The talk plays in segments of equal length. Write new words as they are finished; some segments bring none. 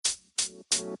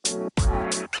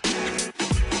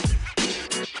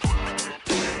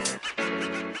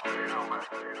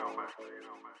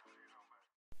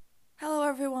Hello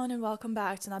everyone and welcome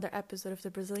back to another episode of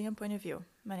the Brazilian Point of View.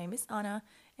 My name is Ana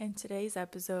and today's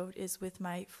episode is with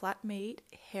my flatmate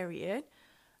Harriet.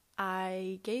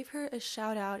 I gave her a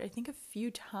shout out I think a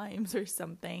few times or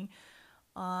something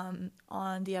on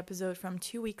the episode from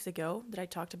 2 weeks ago that I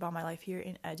talked about my life here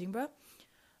in Edinburgh.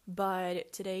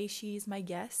 But today she's my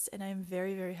guest and I'm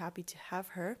very, very happy to have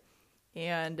her.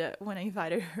 And when I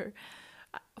invited her,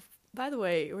 by the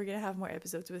way, we're going to have more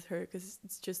episodes with her because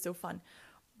it's just so fun.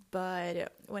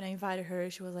 But when I invited her,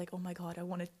 she was like, oh my God,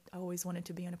 I always wanted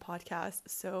to be on a podcast.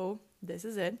 So this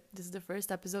is it. This is the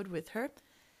first episode with her.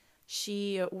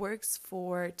 She works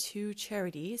for 2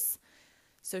 charities.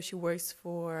 So she works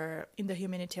in the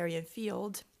humanitarian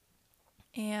field.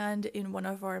 And in one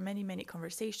of our many, many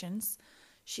conversations,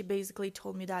 she basically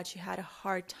told me that she had a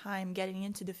hard time getting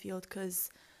into the field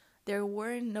because there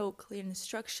weren't no clear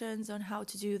instructions on how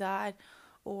to do that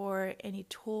or any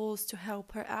tools to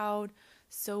help her out.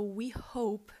 So we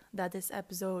hope that this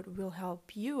episode will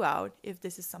help you out if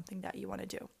this is something that you want to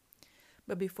do.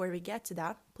 But before we get to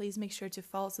that, please make sure to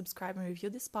follow, subscribe, and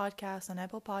review this podcast on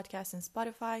Apple Podcasts and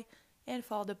Spotify, and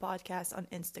follow the podcast on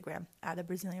Instagram at the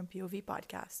Brazilian POV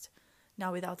Podcast.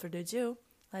 Now, without further ado,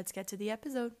 let's get to the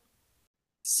episode.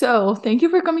 So, thank you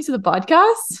for coming to the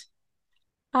podcast.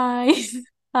 Hi.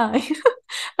 Hi.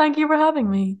 Thank you for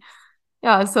having me.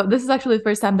 Yeah, so this is actually the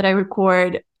first time that I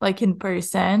record like in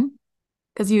person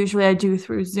because usually I do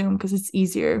through Zoom because it's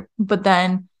easier. But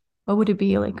then what would it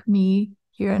be like me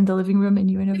here in the living room and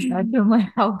you in a bedroom like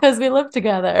how because we live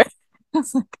together.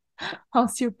 It's like how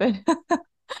stupid.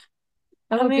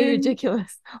 That would be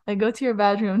ridiculous. Like go to your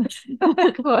bedroom.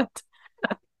 What?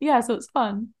 Yeah, so it's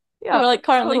fun. Yeah, we're like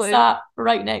currently sat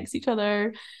right next to each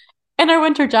other in our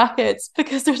winter jackets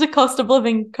because there's a cost of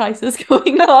living crisis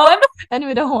going on and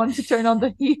we don't want to turn on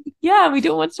the heat. Yeah, we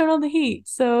don't want to turn on the heat.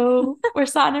 So we're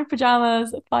sat in our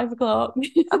pajamas at 5 o'clock.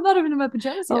 I'm not even in my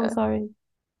pajamas yet. Oh, sorry.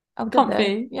 I'm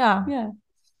comfy. Yeah. Yeah.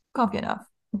 Comfy enough.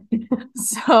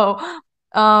 So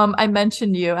I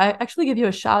mentioned you. I actually gave you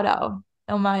a shout out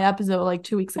on my episode like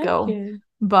 2 weeks ago. Thank you.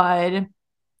 But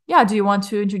yeah, do you want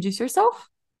to introduce yourself?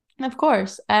 Of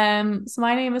course. So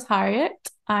my name is Harriet.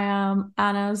 I am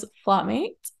Anna's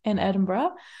flatmate in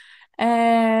Edinburgh.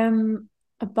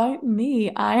 About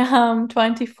me, I am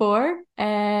 24.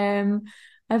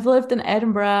 I've lived in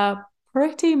Edinburgh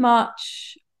pretty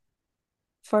much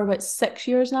for about 6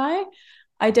 years now.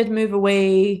 I did move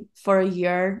away for a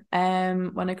year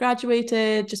when I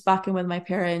graduated, just back in with my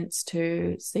parents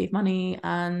to save money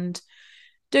and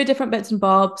do different bits and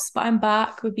bobs, but I'm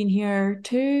back. We've been here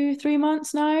 2-3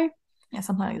 months now. Yeah,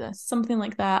 something like this. Something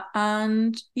like that.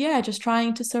 And yeah, just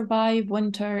trying to survive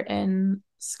winter in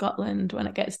Scotland when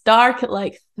it gets dark at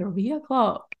like 3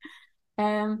 o'clock.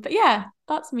 But yeah,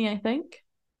 that's me, I think.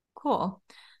 Cool.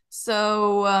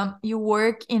 So you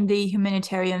work in the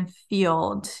humanitarian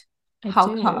field. How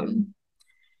come?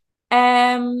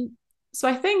 So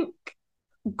I think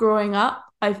growing up,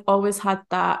 I've always had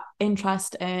that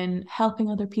interest in helping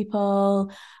other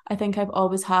people. I think I've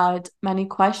always had many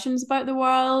questions about the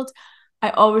world.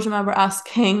 I always remember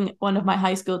asking one of my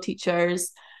high school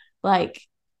teachers, like,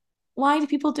 why do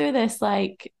people do this?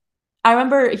 Like, I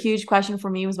remember a huge question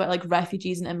for me was about like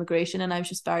refugees and immigration, and I was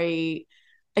just I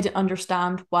didn't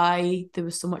understand why there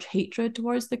was so much hatred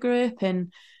towards the group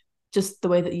and just the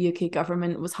way that the UK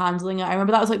government was handling it. I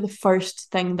remember that was like the first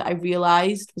thing that I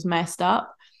realised was messed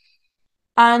up.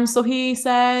 And so he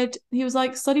said, he was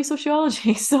like, study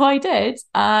sociology. So I did.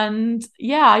 And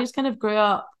yeah, I just kind of grew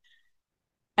up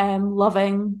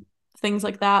loving things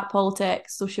like that,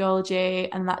 politics, sociology,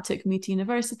 and that took me to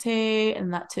university,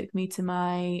 and that took me to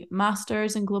my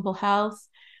master's in global health,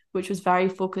 which was very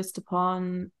focused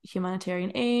upon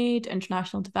humanitarian aid,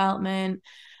 international development,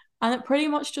 and it pretty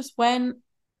much just went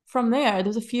from there.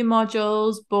 There's a few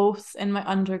modules, both in my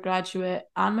undergraduate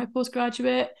and my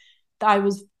postgraduate, that I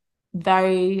was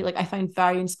I found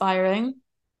very inspiring.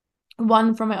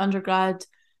 One from my undergrad,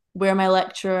 where my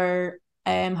lecturer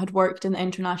had worked in the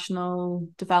international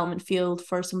development field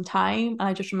for some time. And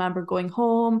I just remember going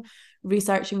home,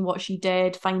 researching what she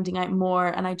did, finding out more.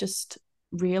 And I just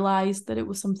realized that it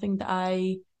was something that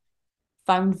I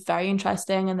found very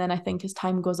interesting. And then I think as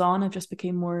time goes on, I've just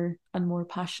become more and more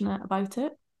passionate about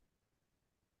it.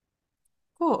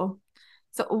 Cool.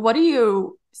 So what do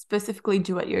you specifically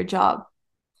do at your job?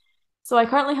 So I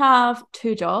currently have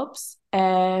 2 jobs.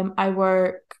 I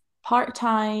work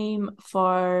part-time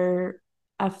for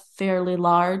a fairly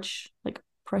large, like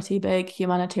pretty big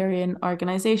humanitarian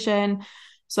organization.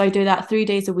 So I do that 3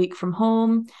 days a week from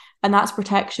home, and that's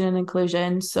protection and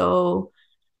inclusion. So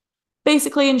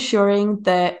basically ensuring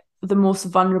that the most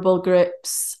vulnerable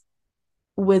groups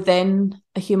within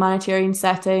a humanitarian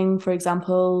setting, for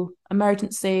example,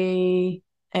 emergency,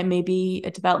 it may be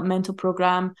a developmental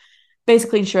program,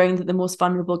 basically ensuring that the most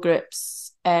vulnerable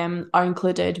groups are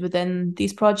included within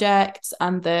these projects,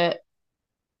 and that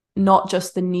not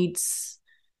just the needs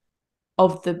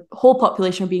of the whole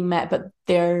population are being met, but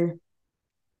their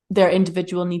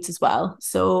individual needs as well.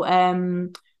 So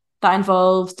that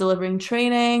involves delivering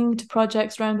training to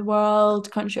projects around the world,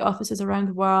 country offices around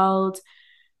the world,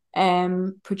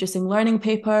 producing learning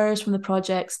papers from the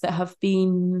projects that have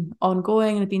been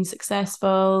ongoing and have been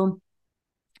successful,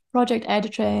 project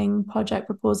editing, project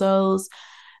proposals.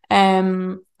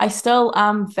 I still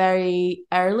am very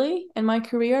early in my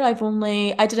career. I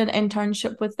did an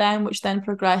internship with them, which then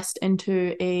progressed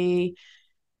into a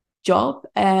job.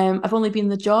 I've only been in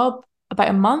the job about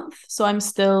a month, so I'm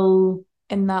still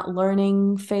in that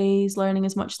learning phase, learning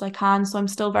as much as I can. So I'm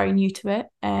still very new to it.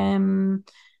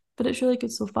 But it's really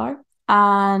good so far,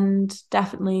 and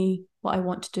definitely what I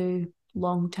want to do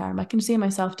long term. I can see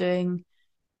myself doing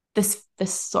this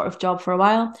sort of job for a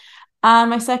while.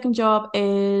 And my second job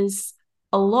is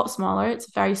a lot smaller. It's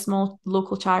a very small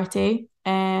local charity.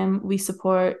 We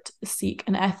support Sikh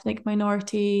and ethnic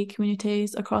minority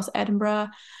communities across Edinburgh,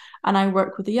 and I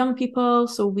work with the young people.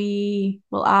 So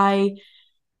I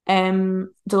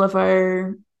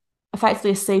deliver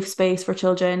effectively a safe space for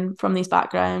children from these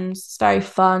backgrounds. It's very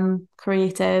fun,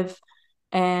 creative,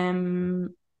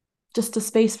 just a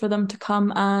space for them to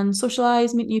come and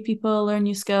socialize, meet new people, learn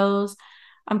new skills.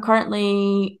 I'm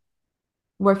currently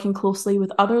working closely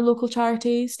with other local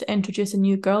charities to introduce a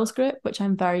new girls group, which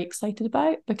I'm very excited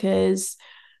about, because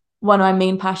one of my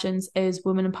main passions is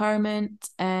women empowerment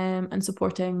and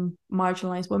supporting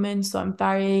marginalized women. So I'm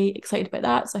very excited about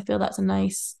that. So I feel that's a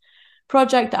nice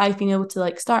project that I've been able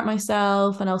to start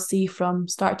myself, and I'll see from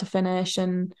start to finish,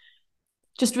 and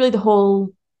just really the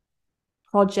whole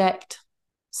project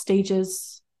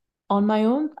stages on my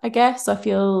own, I guess. So I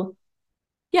feel,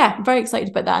 yeah, very excited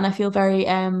about that, and I feel very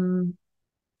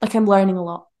like I'm learning a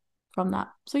lot from that.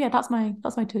 So yeah, that's my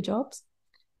two jobs.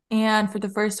 And for the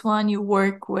first one, you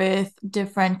work with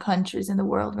different countries in the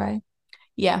world, right?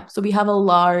 Yeah, so we have a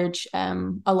large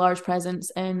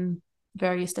presence in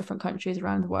various different countries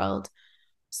around the world.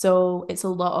 So it's a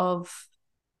lot of,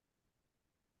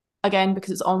 again,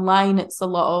 because it's online, it's a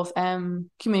lot of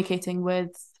communicating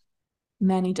with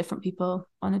many different people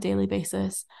on a daily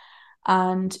basis.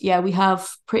 And yeah, we have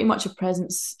pretty much a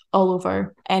presence all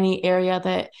over any area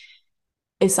that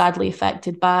is sadly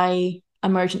affected by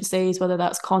emergencies, whether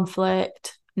that's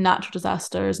conflict, natural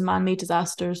disasters, man-made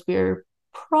disasters. We're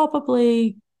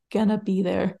probably gonna be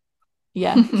there.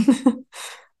 Yeah.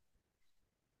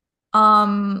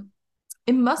 um,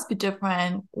 it must be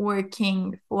different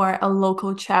working for a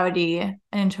local charity, an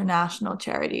international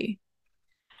charity.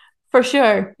 For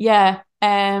sure. Yeah.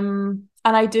 And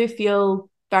I do feel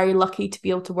very lucky to be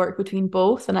able to work between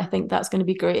both. And I think that's going to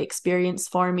be a great experience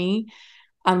for me,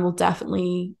 and will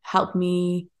definitely help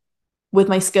me with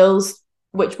my skills,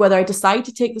 which whether I decide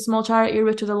to take the small charity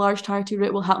route or the large charity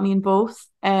route will help me in both.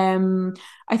 I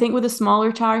think with a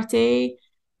smaller charity,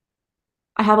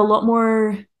 I have a lot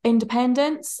more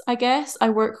independence, I guess.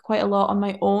 I work quite a lot on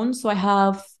my own, so I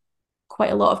have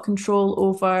quite a lot of control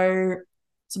over.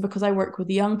 So because I work with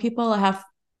the young people, I have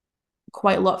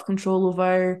quite a lot of control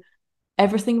over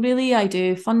everything really. I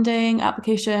do funding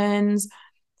applications,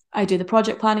 I do the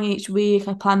project planning each week,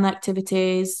 I plan the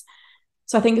activities.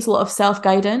 So I think it's a lot of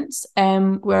self-guidance.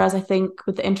 Whereas I think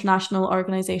with the international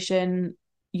organization,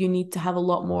 you need to have a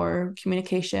lot more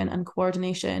communication and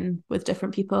coordination with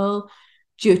different people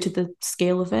due to the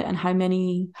scale of it and how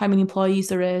many employees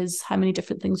there is, how many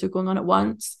different things are going on at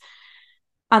once.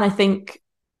 And I think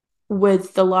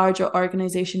with the larger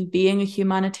organization being a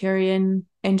humanitarian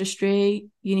industry,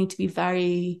 you need to be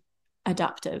very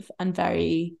adaptive and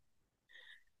very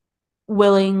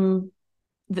willing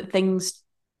that things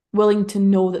willing to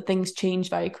know that things change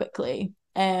very quickly.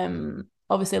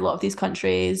 Obviously a lot of these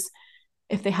countries,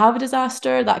 if they have a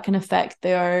disaster, that can affect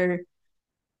their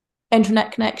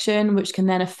internet connection, which can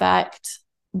then affect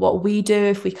what we do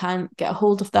if we can't get a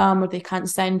hold of them, or they can't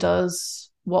send us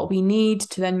what we need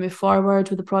to then move forward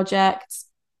with the project.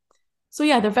 So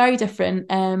yeah, they're very different.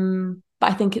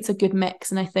 But I think it's a good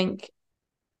mix. And I think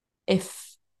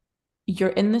if you're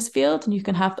in this field and you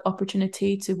can have the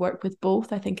opportunity to work with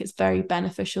both, I think it's very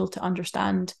beneficial to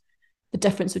understand the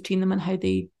difference between them and how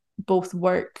they both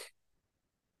work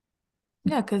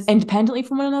Yeah, because independently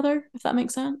from one another, if that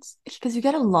makes sense. you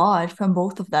get a lot from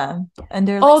both of them, and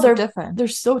they're like Oh, so different. they're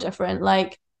so different.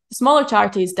 Like smaller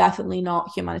charities, definitely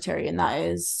not humanitarian. That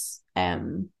is,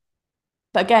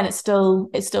 but again, it's still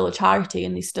a charity,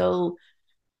 and they still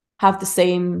have the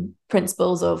same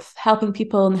principles of helping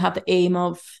people and have the aim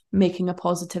of making a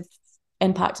positive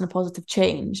impact and a positive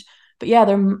change. But yeah,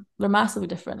 they're massively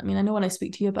different. I mean, I know when I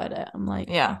speak to you about it, I'm like,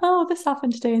 Yeah. oh, this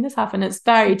happened today and this happened. It's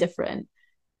very different.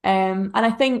 And I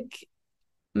think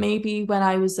maybe when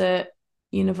I was at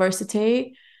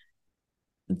university,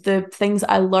 the things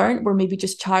I learned were maybe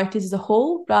just charities as a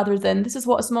whole, rather than this is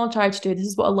what a small charity do, this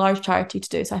is what a large charity to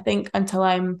do. So I think until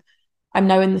I'm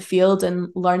now in the field and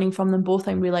learning from them both,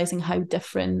 I'm realizing how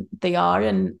different they are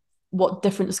and what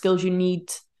different skills you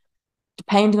need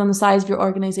depending on the size of your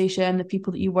organization, the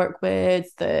people that you work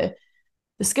with, the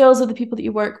skills of the people that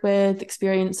you work with,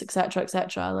 experience, etc.,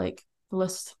 etc. Like the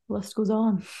list goes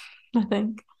on, I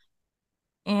think.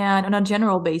 And on a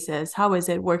general basis, how is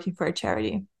it working for a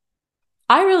charity?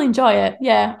 I really enjoy it.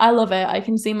 Yeah, I love it. I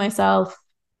can see myself,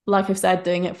 like I've said,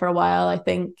 doing it for a while. I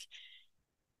think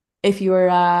if you're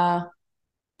a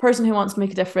person who wants to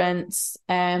make a difference,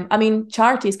 I mean,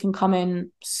 charities can come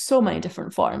in so many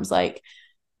different forms. Like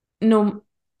no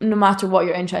matter what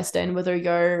you're interested in, whether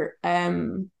you're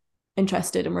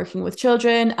interested in working with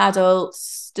children,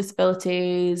 adults,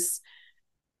 disabilities,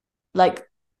 like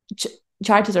ch-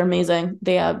 charities are amazing.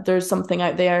 There's something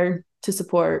out there to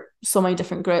support so many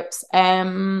different groups.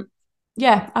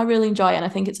 Yeah, I really enjoy it, and I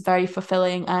think it's a very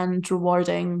fulfilling and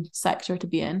rewarding sector to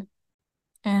be in.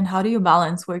 And how do you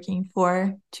balance working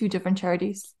for two different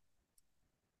charities?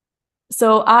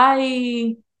 So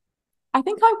I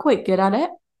think I'm quite good at it.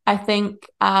 I think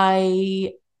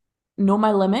I know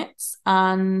my limits,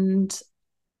 and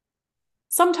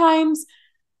sometimes,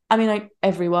 I mean, like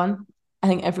I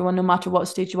think everyone, no matter what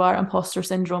stage you are, imposter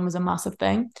syndrome is a massive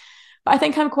thing. But I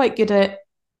think I'm quite good at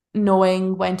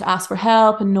knowing when to ask for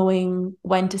help and knowing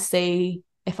when to say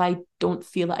if I don't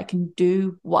feel that I can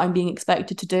do what I'm being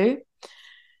expected to do.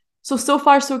 So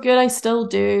far, so good. I still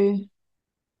do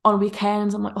on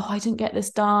weekends. I'm like, oh, I didn't get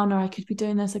this done, or I could be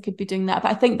doing this, I could be doing that.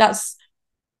 But I think that's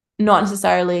not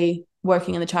necessarily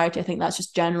working in the charity. I think that's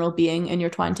just general being in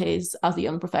your 20s as a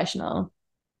young professional,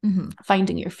 Mm-hmm.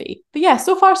 finding your feet. But yeah,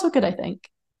 so far, so good, I think.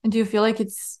 And do you feel like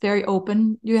it's very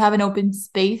open? Do you have an open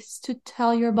space to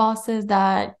tell your bosses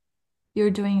that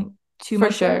you're doing too For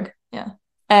much sure. work? Yeah.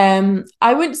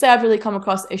 I wouldn't say I've really come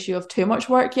across the issue of too much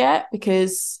work yet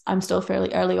because I'm still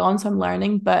fairly early on, so I'm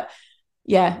learning. But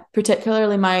yeah,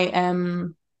 particularly my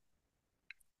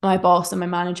boss and my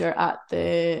manager at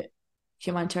the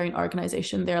humanitarian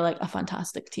organization, they're like a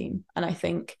fantastic team. And I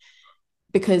think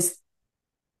because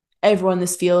everyone in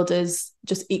this field is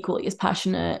just equally as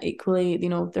passionate, equally,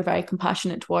 they're very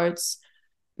compassionate towards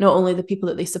not only the people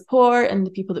that they support and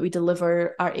the people that we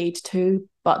deliver our aid to,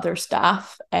 but their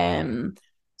staff.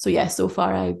 So yeah, so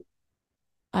far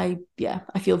I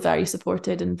feel very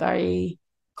supported and very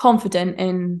confident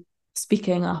in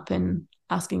speaking up and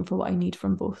asking for what I need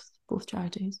from both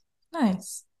charities.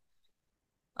 Nice.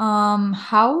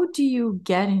 How do you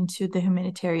get into the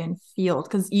humanitarian field?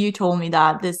 Because you told me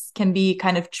that this can be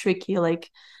kind of tricky,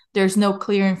 like there's no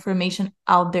clear information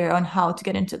out there on how to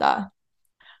get into that.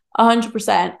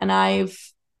 100%. And I've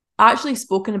actually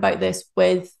spoken about this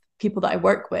with people that I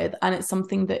work with, and it's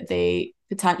something that they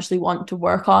potentially want to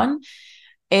work on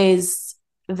is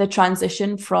the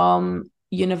transition from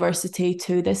university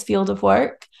to this field of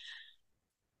work.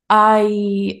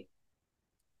 I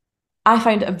I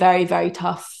found it a very, very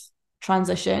tough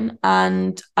transition,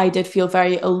 and I did feel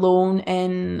very alone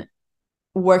in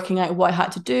working out what I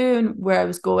had to do and where I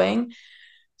was going.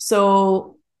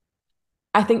 So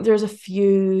I think there's a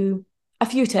few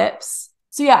tips.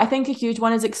 So yeah, I think a huge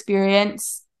one is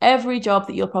experience. Every job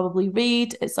that you'll probably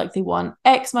read, it's like they want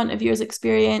X amount of years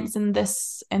experience in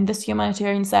this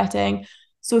humanitarian setting.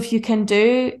 So if you can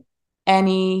do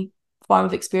any form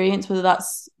of experience, whether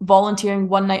that's volunteering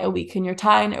one night a week in your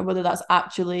town or whether that's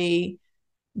actually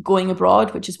going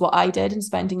abroad, which is what I did and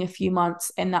spending a few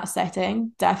months in that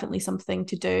setting, definitely something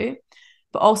to do.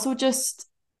 But also just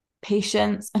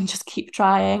patience and just keep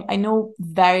trying. I know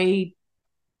very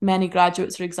many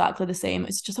graduates are exactly the same.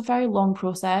 It's just a very long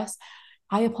process.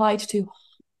 I applied to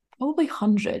probably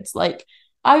hundreds, like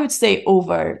I would say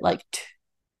over like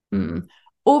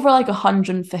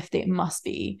 150 it must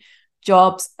be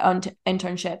jobs and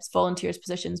internships, volunteers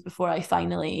positions before I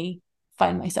finally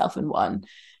find myself in one.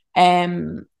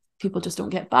 Um People just don't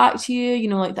get back to you,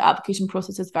 like the application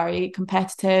process is very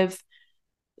competitive.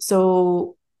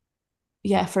 So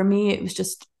yeah, for me, it was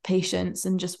just patience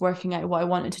and just working out what I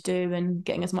wanted to do and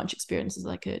getting as much experience as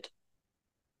I could.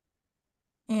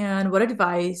 And what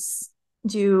advice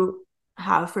do you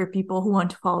have for people who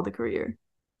want to follow the career?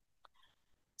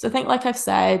 So I think, like I've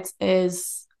said,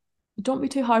 is don't be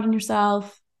too hard on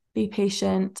yourself, be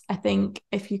patient. I think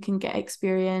if you can get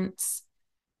experience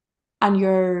and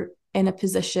you're in a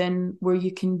position where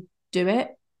you can do it,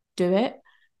 do it.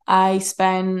 I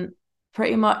spent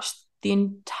pretty much the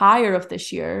entire of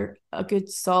this year, a good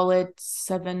solid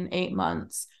 7, 8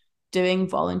 months, doing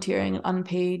volunteering and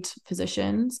unpaid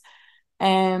positions.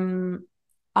 And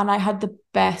I had the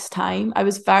best time. I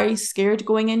was very scared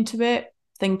going into it,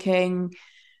 thinking,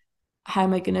 how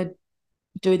am I going to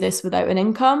do this without an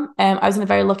income? I was in a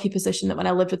very lucky position that when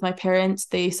I lived with my parents,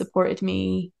 they supported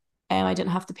me. I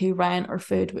didn't have to pay rent or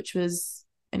food, which was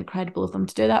incredible of them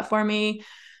to do that for me.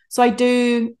 So I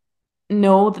do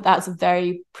know that that's a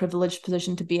very privileged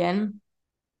position to be in.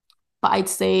 But I'd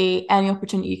say any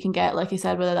opportunity you can get, like I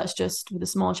said, whether that's just with a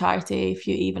small charity, a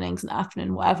few evenings, an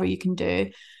afternoon, whatever you can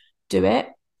do it.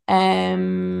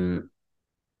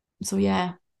 So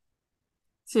yeah.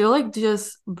 So you like to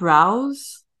just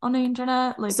browse on the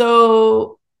internet? Like,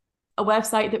 So a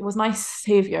website that was my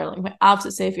savior, like my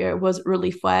absolute savior, was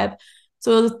Relief Web.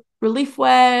 So Relief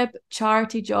Web,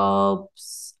 charity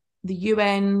jobs, the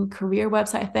UN career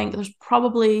website, I think there's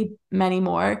probably many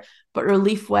more, but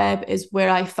Relief Web is where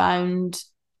I found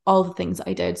all the things that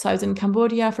I did. So I was in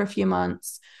Cambodia for a few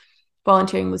months,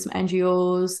 volunteering with some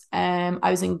NGOs.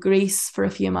 I was in Greece for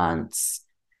a few months,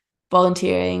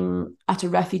 volunteering at a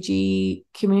refugee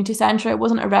community centre. It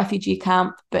wasn't a refugee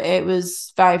camp, but it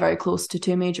was very, very close to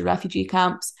two major refugee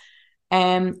camps.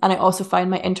 And I also found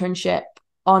my internship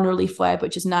on Relief Web,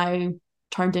 which is now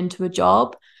turned into a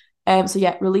job. So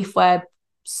yeah, Relief Web,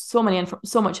 so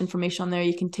much information on there.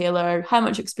 You can tailor how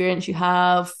much experience you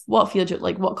have, what field you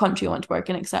like, what country you want to work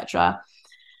in, etc.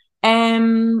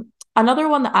 Another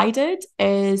one that I did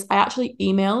is I actually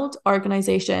emailed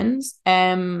organizations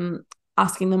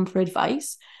asking them for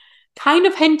advice, kind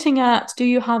of hinting at, do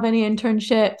you have any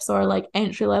internships or like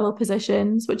entry level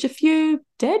positions, which a few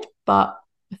did, but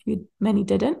many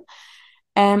didn't.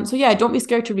 So yeah, don't be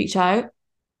scared to reach out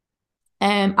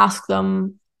and ask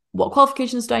them, what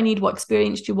qualifications do I need? What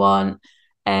experience do you want?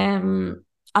 And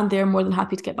they're more than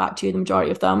happy to get back to you, the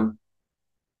majority of them.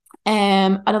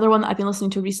 Another one that I've been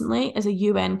listening to recently is a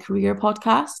UN career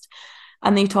podcast,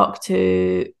 and they talk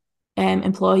to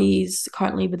employees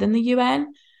currently within the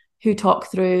UN who talk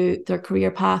through their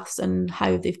career paths and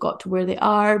how they've got to where they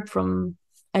are, from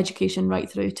education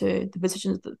right through to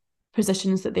the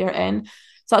positions that they're in.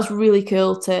 So that's really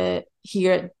cool to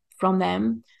hear it from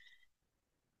them.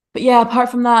 But yeah, apart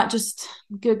from that, just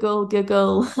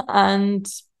Google, and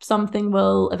something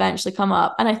will eventually come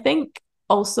up. And I think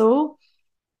also,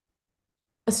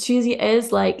 as cheesy it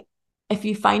is, like if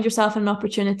you find yourself in an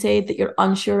opportunity that you're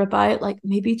unsure about, like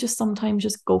maybe just sometimes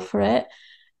just go for it.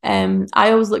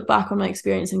 I always look back on my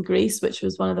experience in Greece, which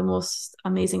was one of the most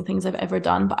amazing things I've ever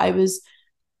done. But I was,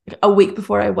 a week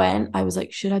before I went, I was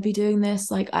like, should I be doing this?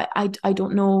 Like, I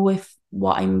don't know if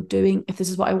what I'm doing, if this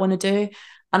is what I want to do.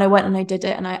 And I went and I did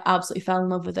it, and I absolutely fell in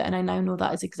love with it. And I now know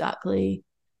that is exactly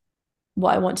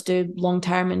what I want to do long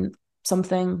term, and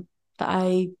something that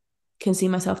I can see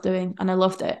myself doing. And I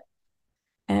loved it.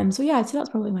 So yeah, I'd say that's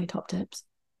probably my top tips.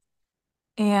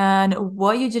 and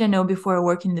what you didn't know before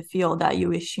working in the field that you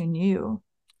wish you knew?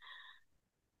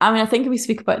 I mean, I think we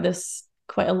speak about this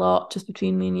quite a lot just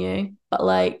between me and you, but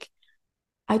like,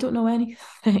 I don't know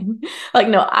anything. Like,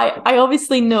 no, I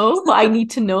obviously know what I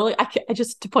need to know. Like, I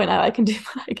just to point out, I can do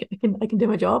I can do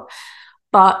my job,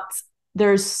 but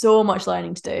there's so much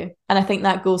learning to do, and I think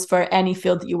that goes for any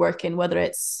field that you work in, whether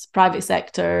it's private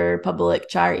sector, public,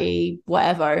 charity,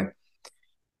 whatever.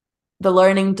 The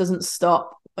learning doesn't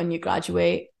stop when you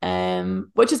graduate,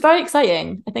 which is very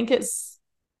exciting. I think it's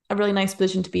a really nice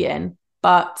position to be in,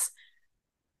 but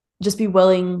just be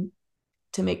willing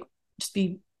to make, just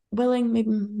be willing,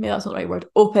 maybe that's not the right word,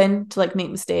 open to like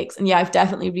make mistakes. And yeah, I've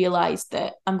definitely realized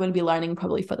that I'm going to be learning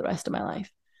probably for the rest of my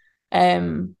life.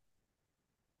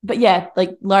 But yeah,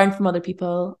 like learn from other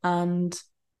people and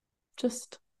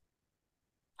just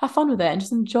have fun with it and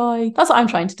just enjoy. That's what I'm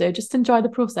trying to do. Just enjoy the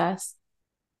process.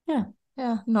 Yeah.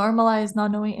 Yeah, normalize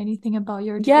not knowing anything about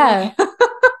your degree. Yeah.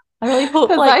 I really hope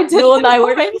I like didn't no one I know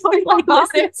work with like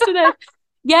listens to this.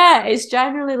 Yeah, it's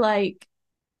generally like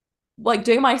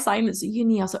doing my assignments at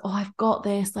uni. I was like, oh, I've got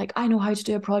this. Like, I know how to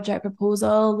do a project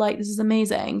proposal. Like, this is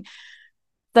amazing.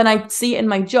 Then I see it in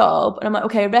my job and I'm like,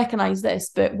 okay, I recognize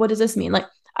this, but what does this mean? Like,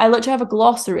 I literally have a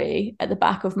glossary at the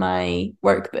back of my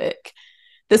workbook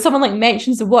that someone like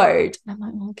mentions the word, and I'm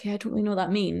like, well, okay, I don't really know what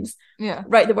that means. Yeah.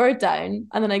 Write the word down,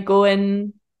 and then I go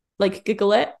and like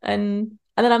Google it, and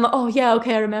then I'm like, oh yeah,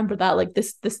 okay, I remember that. Like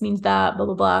this means that, blah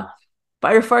blah blah.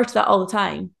 But I refer to that all the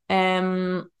time.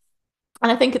 And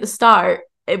I think at the start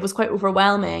it was quite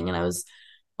overwhelming, and I was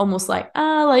almost like,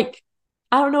 like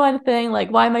I don't know anything.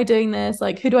 Like, why am I doing this?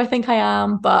 Like, who do I think I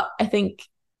am? But I think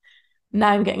now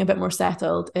I'm getting a bit more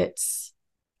settled. It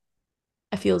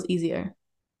feels easier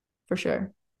for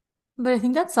sure. But I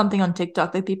think that's something on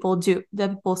TikTok that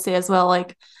people say as well.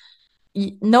 Like,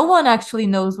 no one actually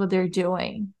knows what they're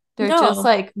doing. They're just No,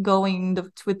 like going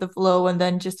with the flow and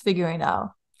then just figuring it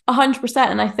out. 100%.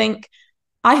 And I think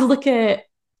I look at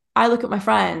I look at my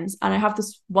friends, and I have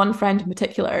this one friend in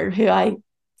particular who I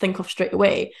think of straight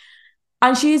away,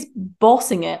 and she's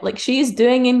bossing it. Like, she's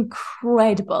doing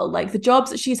incredible. Like, the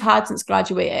jobs that she's had since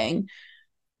graduating,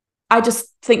 I just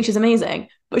think she's amazing.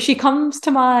 But she comes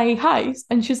to my house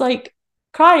and she's like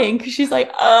crying because she's like,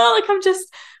 oh, like I'm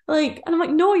just like, and I'm like,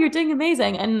 no, you're doing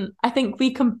amazing. And I think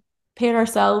we compare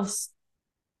ourselves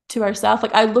to ourselves.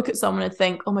 Like, I look at someone and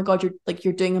think, oh my God,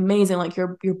 you're doing amazing. Like,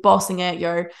 you're bossing it,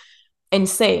 you're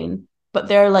insane. But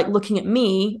they're like looking at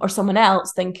me or someone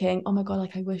else thinking, oh my God,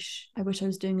 like I wish I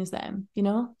was doing as them, you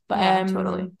know? But Yeah,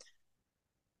 totally.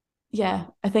 yeah,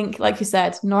 I think, like you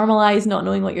said, normalize not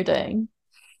knowing what you're doing,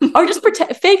 or just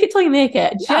pretend, fake it till you make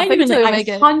it. Yeah, fake it Genuinely, till you I make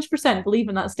it. 100% believe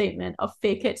in that statement of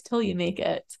fake it till you make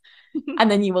it, and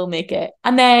then you will make it.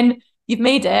 And then you've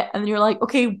made it, and then you're like,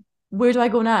 okay, where do I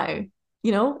go now?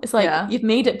 You know, it's like Yeah. you've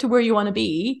made it to where you want to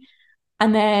be,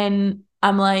 and then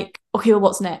I'm like, okay, well,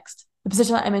 what's next? The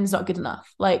position that I'm in is not good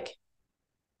enough. Like,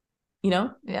 you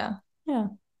know, Yeah. yeah.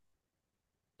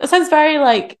 It sounds very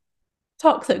like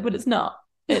toxic, but it's not.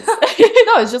 It's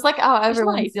No, it's just like how it's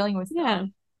everyone's life. dealing with stuff. Yeah.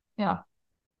 Yeah.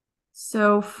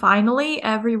 So finally,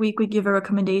 every week we give a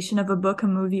recommendation of a book, a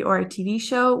movie, or a TV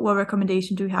show. What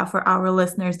recommendation do we have for our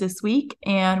listeners this week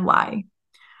and why?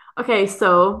 Okay,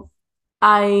 so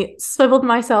I swiveled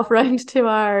myself round to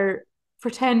our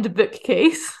pretend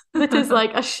bookcase that is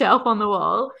like a shelf on the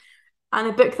wall. And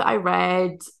a book that I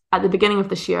read at the beginning of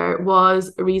this year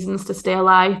was Reasons to Stay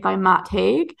Alive by Matt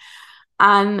Haig.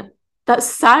 And that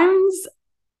sounds,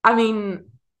 I mean,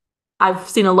 I've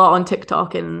seen a lot on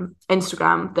TikTok and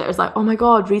Instagram that is like, oh my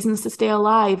God, reasons to stay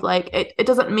alive. Like, it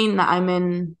doesn't mean that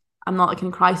I'm not like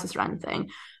in crisis or anything,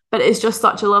 but it's just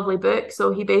such a lovely book.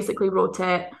 So he basically wrote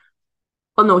it,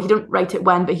 well, no, he didn't write it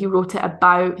when, but he wrote it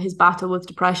about his battle with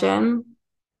depression.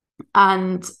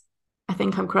 And I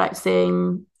think I'm correct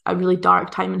saying a really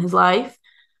dark time in his life.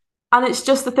 And it's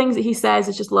just the things that he says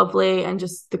is just lovely, and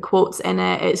just the quotes in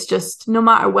it. It's just, no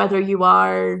matter whether you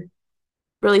are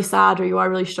really sad or you are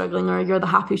really struggling or you're the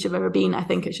happiest you've ever been, I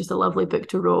think it's just a lovely book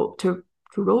to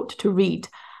read.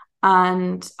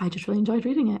 And I just really enjoyed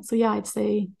reading it. So yeah, I'd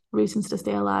say Reasons to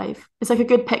Stay Alive. It's like a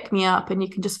good pick me up, and you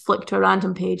can just flick to a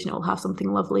random page and it will have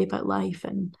something lovely about life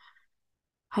and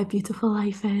how beautiful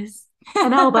life is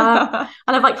and all that.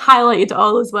 And I've like highlighted it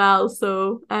all as well.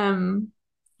 So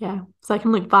yeah. So I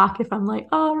can look back if I'm like,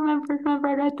 oh, remember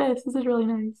I read this. This is really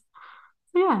nice.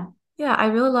 So yeah. Yeah, I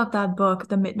really love that book,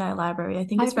 The Midnight Library. I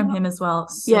think it's I've from not him as well.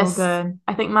 So Yes, good.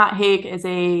 I think Matt Haig is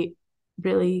a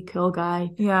really cool guy.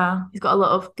 Yeah. He's got a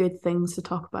lot of good things to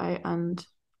talk about, and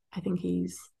I think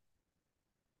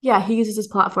yeah, he uses his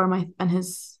platform and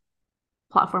his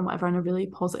platform, whatever, in a really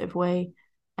positive way.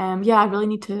 Yeah, I really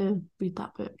need to read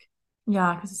that book.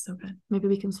 Yeah, because it's so good. Maybe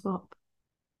we can swap.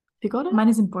 Have you got it? Mine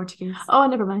is in Portuguese. Oh,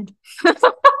 never mind.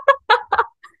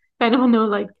 If anyone know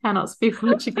like cannot speak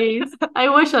Portuguese, I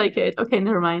wish I could. Okay,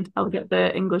 never mind. I'll get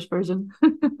the English version.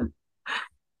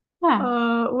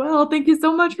 Yeah. Well, thank you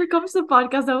so much for coming to the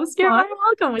podcast. That was You're fun. very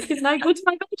welcome. We can now go to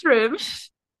my bedroom.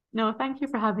 No, thank you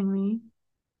for having me.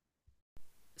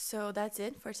 So that's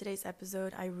it for today's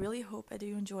episode. I really hope that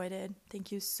you enjoyed it.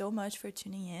 Thank you so much for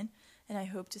tuning in, and I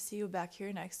hope to see you back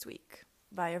here next week.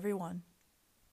 Bye, everyone.